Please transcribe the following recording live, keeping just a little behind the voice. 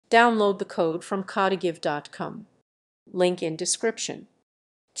Download the code from codegive.com. Link in description.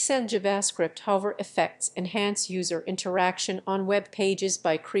 Send JavaScript hover effects enhance user interaction on web pages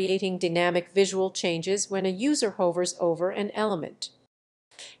by creating dynamic visual changes when a user hovers over an element.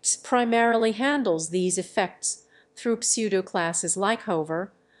 It primarily handles these effects through pseudo-classes like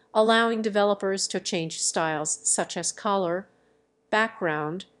hover, allowing developers to change styles such as color,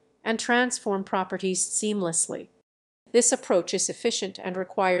 background, and transform properties seamlessly. This approach is efficient and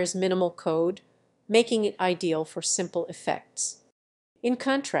requires minimal code, making it ideal for simple effects. In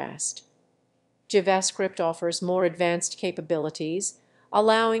contrast, JavaScript offers more advanced capabilities,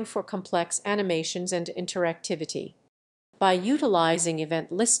 allowing for complex animations and interactivity. By utilizing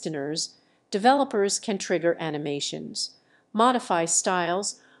event listeners, developers can trigger animations, modify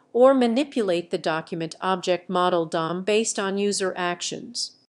styles, or manipulate the document object model DOM based on user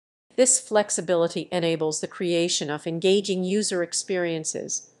actions. This flexibility enables the creation of engaging user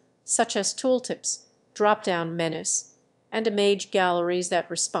experiences, such as tooltips, dropdown menus, and image galleries that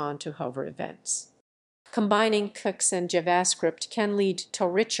respond to hover events. Combining cookies and JavaScript can lead to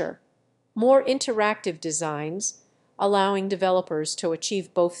richer, more interactive designs, allowing developers to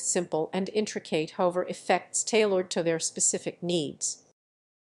achieve both simple and intricate hover effects tailored to their specific needs.